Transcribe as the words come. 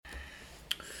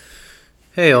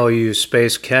Hey, all you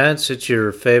space cats, it's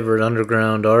your favorite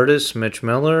underground artist, Mitch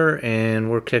Miller, and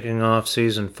we're kicking off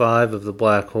season 5 of the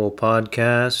Black Hole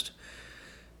Podcast.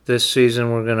 This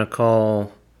season we're going to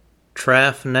call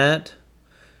Trafnet.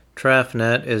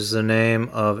 Trafnet is the name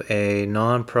of a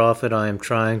nonprofit I am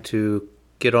trying to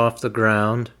get off the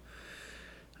ground,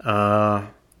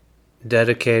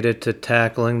 dedicated to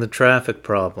tackling the traffic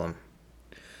problem.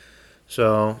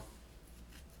 So,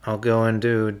 I'll go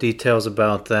into details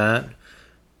about that.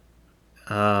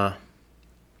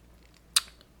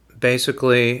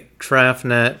 Basically,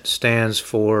 Trafnet stands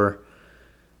for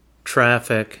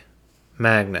Traffic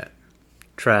Magnet.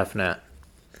 Trafnet.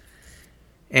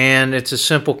 And it's a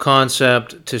simple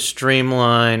concept to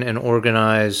streamline and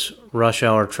organize rush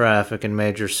hour traffic in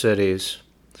major cities.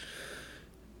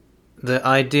 The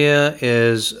idea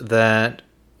is that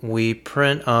we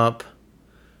print up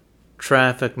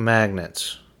traffic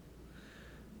magnets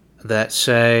that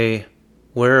say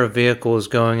where a vehicle is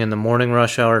going in the morning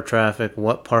rush hour traffic,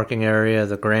 what parking area,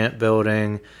 the Grant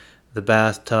building, the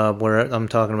bathtub, where I'm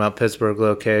talking about Pittsburgh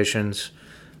locations,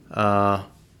 the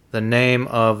name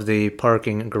of the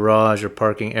parking garage or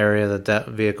parking area that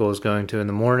vehicle is going to in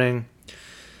the morning.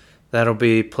 That'll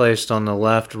be placed on the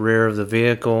left rear of the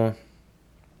vehicle.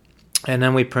 And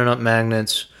then we print up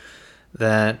magnets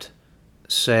that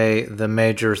say the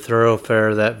major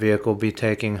thoroughfare that vehicle will be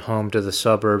taking home to the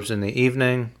suburbs in the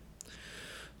evening.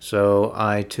 So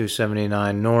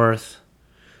I-279 North,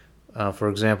 for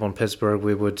example, in Pittsburgh,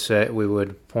 we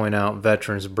would point out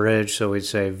Veterans Bridge, so we'd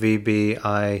say VB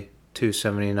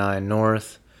I-279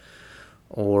 North,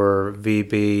 or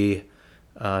VB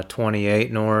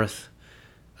 28 North.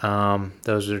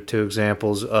 Those are two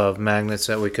examples of magnets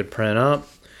that we could print up.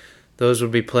 Those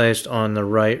would be placed on the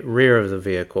right rear of the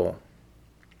vehicle.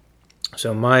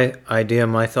 So my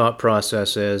thought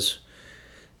process is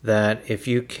that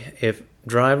if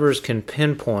drivers can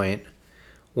pinpoint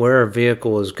where a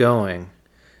vehicle is going,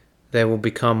 they will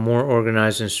become more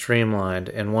organized and streamlined.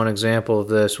 And one example of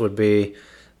this would be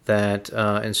that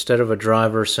instead of a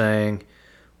driver saying,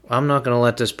 I'm not going to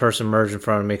let this person merge in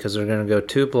front of me because they're going to go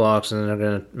 2 blocks and then they're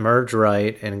going to merge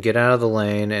right and get out of the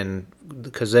lane, and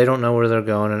because they don't know where they're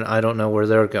going and I don't know where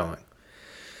they're going.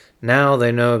 Now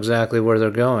they know exactly where they're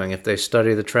going. If they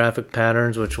study the traffic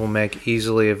patterns, which we'll make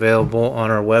easily available on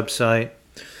our website,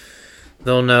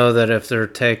 they'll know that if they're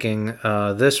taking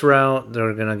this route,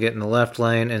 they're going to get in the left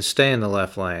lane and stay in the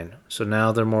left lane. So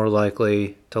now they're more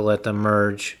likely to let them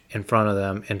merge in front of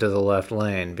them into the left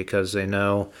lane because they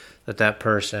know that that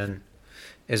person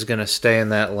is going to stay in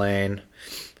that lane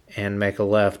and make a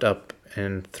left up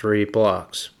in 3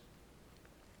 blocks.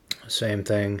 Same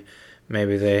thing,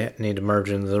 maybe they need to merge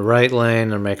into the right lane,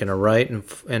 they're making a right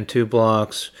in 2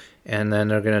 blocks, and then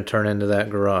they're going to turn into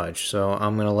that garage. So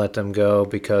I'm going to let them go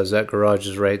because that garage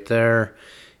is right there,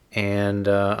 and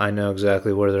I know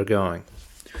exactly where they're going.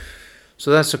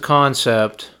 So that's the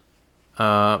concept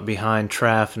behind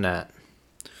Trafnet.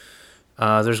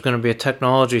 There's going to be a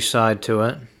technology side to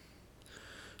it.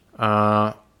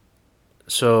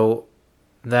 So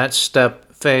that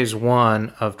phase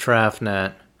 1 of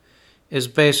Trafnet is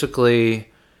basically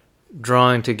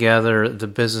drawing together the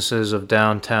businesses of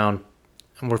downtown,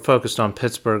 and we're focused on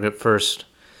Pittsburgh at first,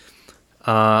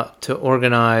 to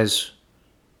organize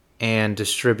and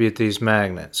distribute these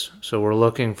magnets. So we're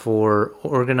looking for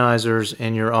organizers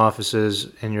in your offices,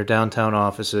 in your downtown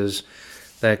offices,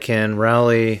 that can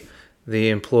rally the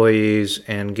employees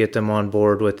and get them on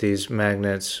board with these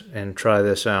magnets and try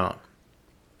this out.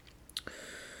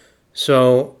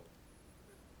 So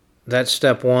that's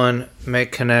step 1,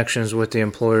 make connections with the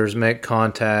employers, make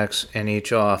contacts in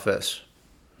each office.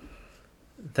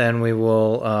 Then we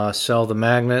will sell the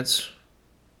magnets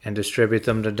and distribute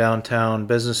them to downtown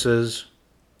businesses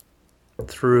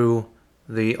through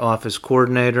the office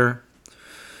coordinator.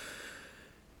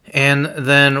 And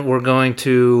then we're going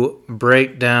to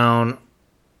break down,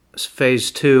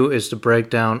 phase 2 is to break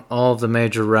down all of the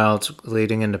major routes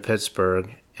leading into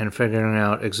Pittsburgh and figuring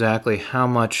out exactly how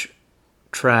much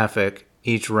traffic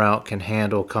each route can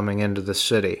handle coming into the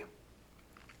city.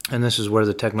 And this is where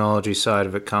the technology side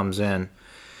of it comes in,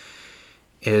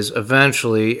 is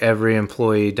eventually every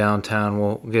employee downtown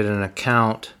will get an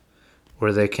account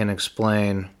where they can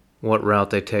explain what route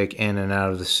they take in and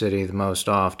out of the city the most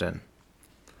often.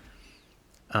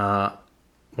 We're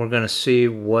going to see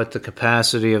what the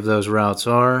capacity of those routes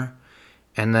are,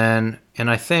 and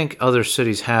I think other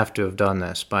cities have to have done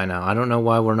this by now. I don't know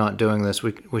why we're not doing this.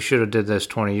 We should have did this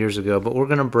 20 years ago, but we're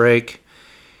going to break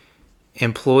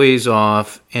employees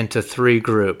off into 3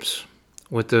 groups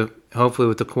hopefully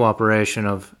with the cooperation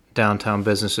of downtown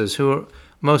businesses who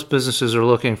most businesses are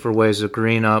looking for ways to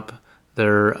green up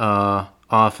their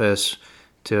office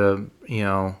to,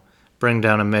 bring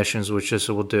down emissions, which this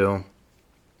will do.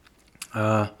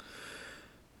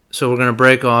 So we're going to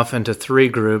break off into 3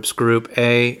 groups, Group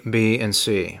A, B, and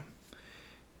C.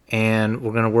 And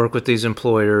we're going to work with these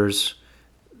employers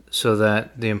so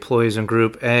that the employees in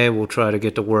Group A will try to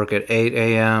get to work at 8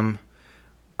 a.m.,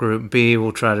 Group B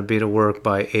will try to be to work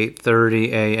by 8:30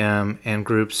 a.m., and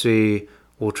Group C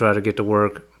will try to get to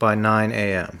work by 9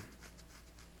 a.m.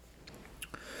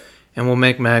 And we'll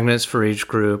make magnets for each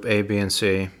group, A, B, and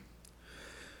C,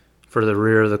 for the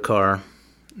rear of the car.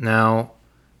 Now,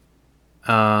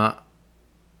 we're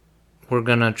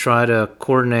going to try to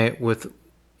coordinate with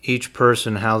each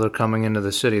person how they're coming into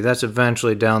the city. That's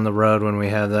eventually down the road when we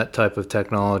have that type of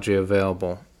technology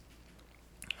available.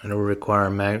 And it will require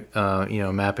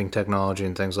mapping technology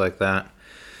and things like that.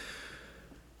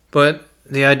 But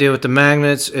the idea with the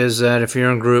magnets is that if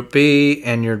you're in Group B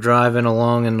and you're driving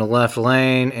along in the left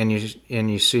lane and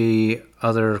you see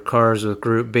other cars with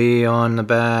Group B on the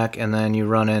back, and then you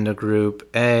run into Group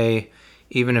A,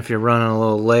 even if you're running a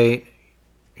little late,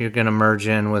 you're going to merge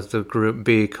in with the Group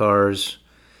B cars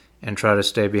and try to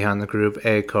stay behind the Group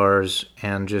A cars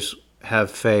and just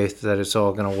have faith that it's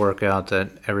all going to work out,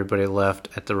 that everybody left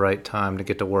at the right time to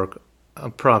get to work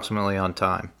approximately on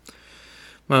time.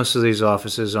 Most of these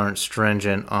offices aren't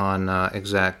stringent on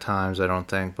exact times, I don't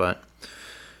think, but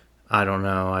I don't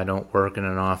know. I don't work in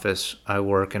an office. I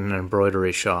work in an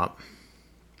embroidery shop.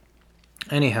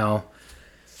 Anyhow,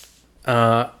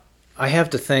 I have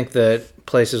to think that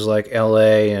places like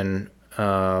LA and,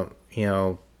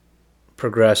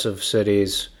 progressive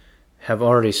cities have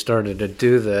already started to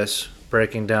do this,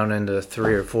 breaking down into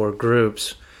 3 or 4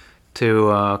 groups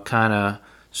to kind of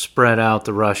spread out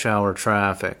the rush hour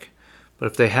traffic. But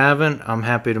if they haven't, I'm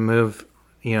happy to move,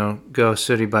 go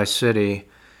city by city,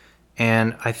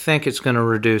 and I think it's going to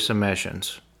reduce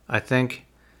emissions. I think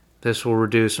this will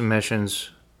reduce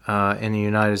emissions in the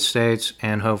United States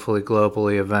and hopefully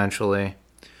globally eventually.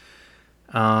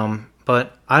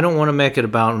 But I don't want to make it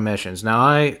about emissions. Now,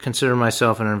 I consider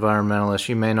myself an environmentalist.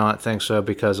 You may not think so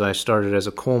because I started as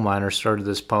a coal miner, started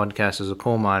this podcast as a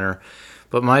coal miner.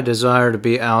 But my desire to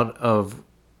be out of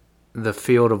the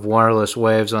field of wireless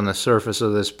waves on the surface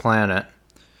of this planet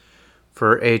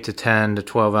for 8 to 10 to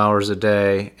 12 hours a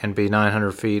day and be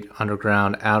 900 feet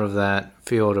underground out of that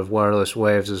field of wireless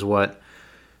waves is what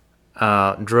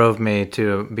drove me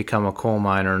to become a coal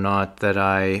miner, not that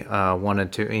I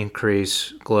wanted to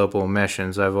increase global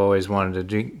emissions. I've always wanted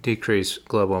to decrease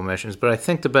global emissions. But I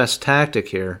think the best tactic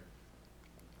here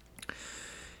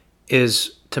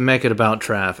is to make it about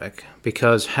traffic,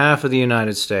 because half of the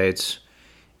United States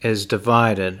is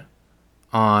divided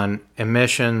on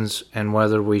emissions and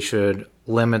whether we should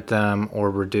limit them or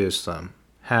reduce them.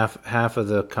 Half of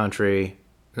the country's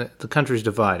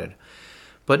divided.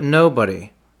 But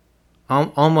nobody,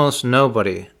 almost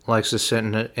nobody, likes to sit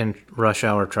in rush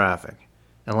hour traffic,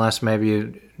 unless maybe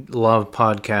you love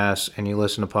podcasts and you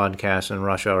listen to podcasts in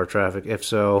rush hour traffic. If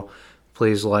so,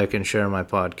 please like and share my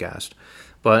podcast.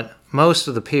 But most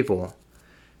of the people,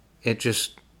 it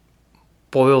just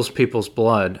boils people's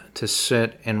blood to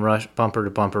sit in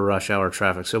bumper-to-bumper rush hour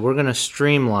traffic. So we're going to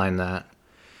streamline that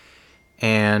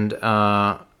and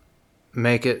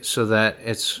make it so that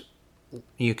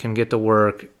you can get to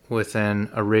work within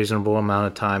a reasonable amount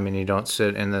of time and you don't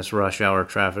sit in this rush hour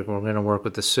traffic. We're going to work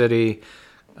with the city.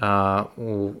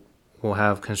 We'll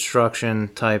have construction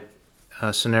type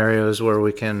scenarios where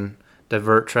we can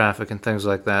divert traffic and things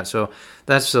like that. So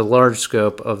that's the large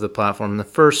scope of the platform. The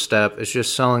first step is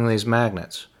just selling these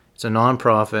magnets. It's a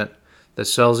nonprofit that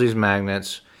sells these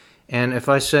magnets. And if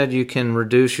I said you can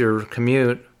reduce your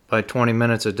commute by 20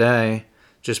 minutes a day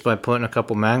just by putting a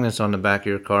couple magnets on the back of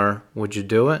your car, would you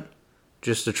do it?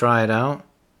 Just to try it out?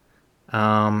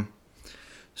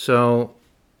 So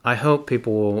I hope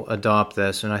people will adopt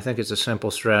this, and I think it's a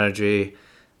simple strategy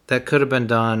that could have been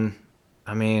done.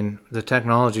 I mean, the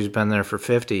technology's been there for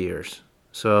 50 years.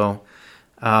 So,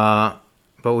 but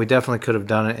we definitely could have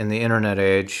done it in the internet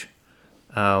age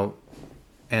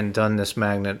and done this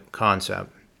magnet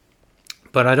concept.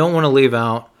 But I don't want to leave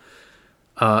out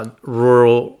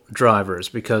rural drivers,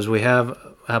 because we have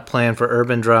a plan for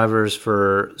urban drivers,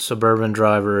 for suburban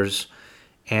drivers,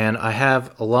 and I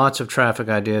have lots of traffic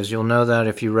ideas. You'll know that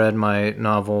if you read my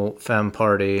novel Femme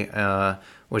Party,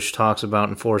 which talks about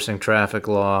enforcing traffic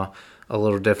law a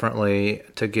little differently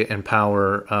to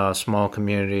empower small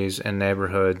communities and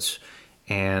neighborhoods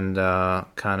and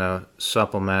kind of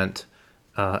supplement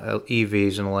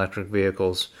EVs and electric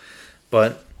vehicles.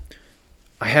 But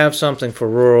I have something for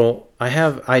rural. I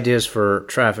have ideas for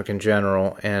traffic in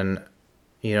general, and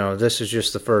this is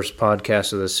just the first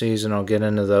podcast of the season. I'll get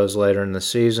into those later in the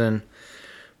season.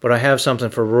 But I have something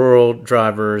for rural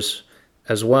drivers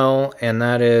as well, and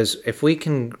that is if we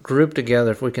can group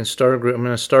together, if we can start a group. I'm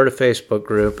going to start a Facebook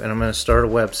group, and I'm going to start a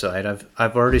website.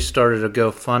 I've already started a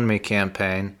GoFundMe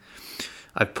campaign.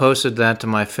 I've posted that to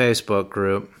my Facebook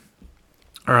group,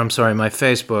 my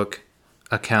Facebook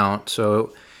account.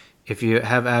 So if you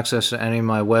have access to any of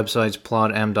my websites,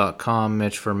 plotm.com,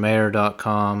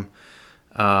 mitchformayor.com,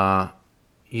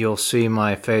 you'll see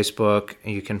my Facebook.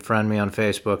 You can friend me on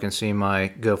Facebook and see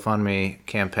my GoFundMe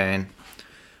campaign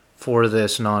for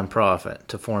this nonprofit,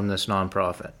 to form this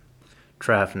nonprofit,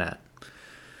 Trafnet.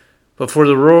 But for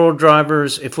the rural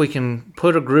drivers, if we can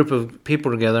put a group of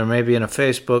people together, maybe in a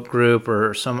Facebook group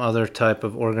or some other type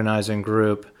of organizing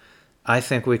group, I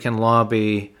think we can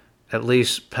lobby at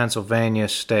least Pennsylvania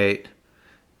state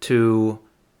to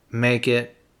make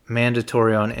it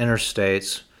mandatory on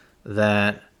interstates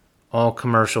that all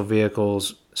commercial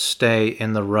vehicles stay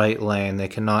in the right lane. They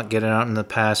cannot get out in the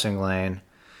passing lane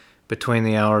between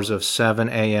the hours of 7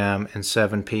 a.m. and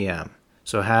 7 p.m.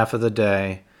 So half of the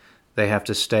day, they have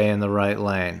to stay in the right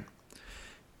lane.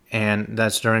 And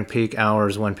that's during peak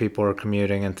hours when people are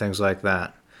commuting and things like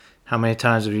that. How many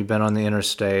times have you been on the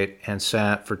interstate and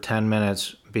sat for 10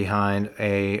 minutes behind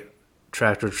a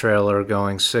tractor trailer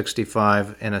going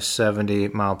 65 in a 70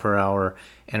 mile per hour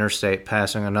interstate,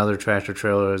 passing another tractor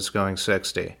trailer that's going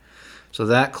 60? So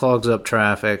that clogs up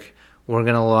traffic. We're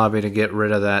going to lobby to get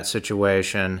rid of that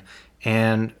situation,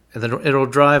 and it'll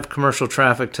drive commercial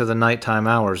traffic to the nighttime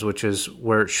hours, which is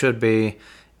where it should be,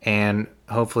 and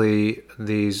hopefully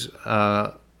these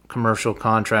commercial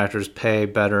contractors pay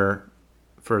better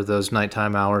for those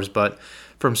nighttime hours. But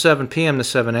from 7 p.m. to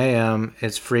 7 a.m.,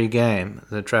 it's free game.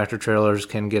 The tractor trailers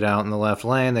can get out in the left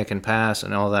lane, they can pass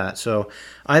and all that. So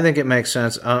I think it makes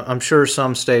sense. I'm sure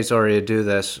some states already do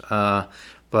this,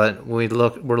 but we're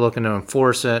looking to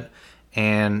enforce it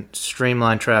and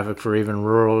streamline traffic for even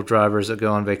rural drivers that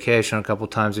go on vacation a couple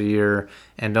times a year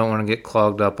and don't want to get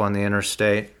clogged up on the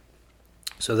interstate.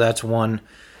 So that's one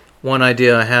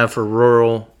idea I have for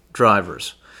rural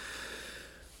drivers.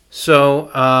 So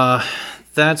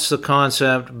that's the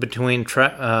concept between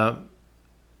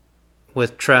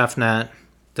with Trafnet.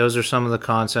 Those are some of the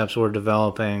concepts we're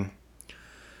developing.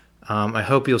 I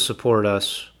hope you'll support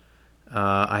us.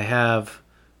 I have,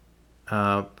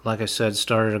 like I said,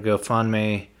 started a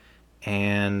GoFundMe,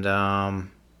 and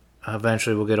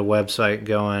eventually we'll get a website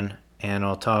going, and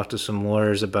I'll talk to some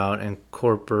lawyers about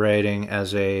incorporating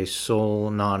as a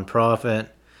sole nonprofit.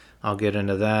 I'll get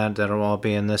into that. That'll all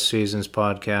be in this season's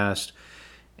podcast,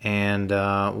 and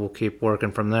we'll keep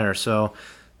working from there. So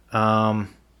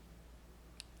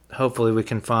hopefully we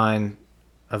can find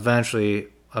eventually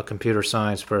a computer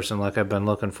science person like I've been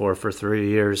looking for 3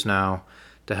 years now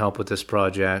to help with this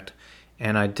project.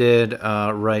 And I did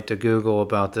write to Google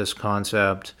about this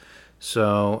concept.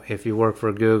 So if you work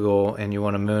for Google and you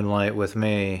want to moonlight with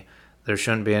me, there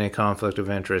shouldn't be any conflict of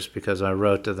interest, because I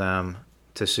wrote to them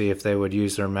to see if they would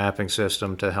use their mapping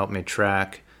system to help me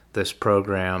track this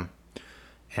program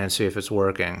and see if it's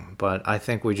working. But I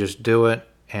think we just do it,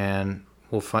 and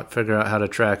we'll figure out how to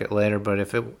track it later. But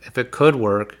if it could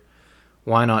work,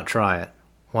 why not try it?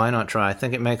 Why not try? I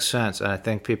think it makes sense, and I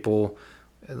think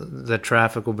the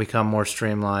traffic will become more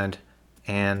streamlined,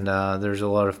 and there's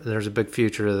a big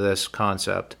future to this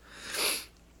concept.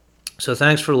 So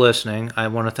thanks for listening. I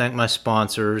want to thank my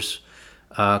sponsors,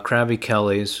 Krabby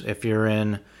Kelly's. If you're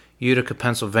in Utica,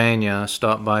 Pennsylvania,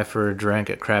 stop by for a drink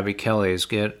at Krabby Kelly's.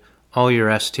 Get all your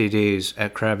STDs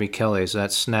at Krabby Kelly's.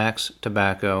 That's snacks,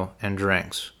 tobacco, and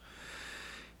drinks.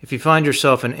 If you find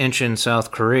yourself in Incheon,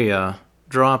 South Korea,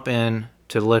 drop in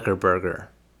to Liquor Burger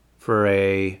for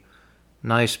a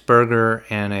nice burger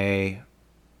and a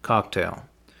cocktail.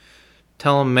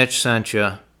 Tell them Mitch sent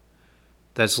you.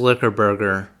 That's Liquor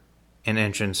Burger in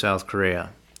Incheon, South Korea.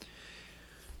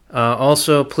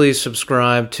 Also, please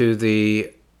subscribe to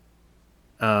the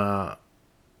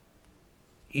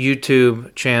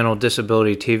YouTube channel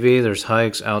Disability TV. There's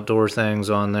hikes, outdoor things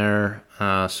on there.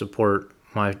 Support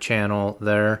my channel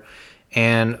there.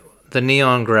 And the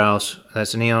Neon Grouse,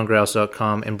 that's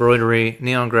neongrouse.com, embroidery,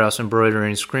 Neon Grouse Embroidery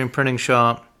and Screen Printing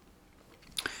Shop.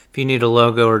 If you need a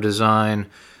logo or design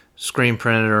screen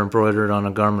printed or embroidered on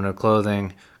a garment or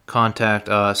clothing, contact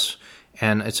us.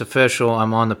 And it's official,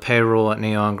 I'm on the payroll at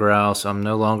Neon Grouse. I'm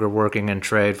no longer working in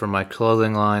trade for my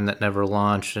clothing line that never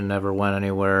launched and never went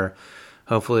anywhere.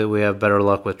 Hopefully we have better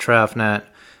luck with Trafnet,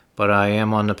 but I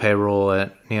am on the payroll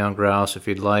at Neon Grouse. If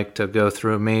you'd like to go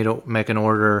through me to make an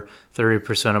order,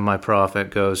 30% of my profit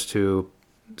goes to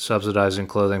subsidizing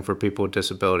clothing for people with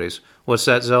disabilities. What's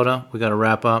that, Zelda? We got to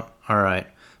wrap up? All right.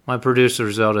 My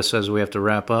producer, Zelda, says we have to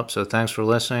wrap up, so thanks for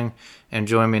listening, and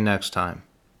join me next time.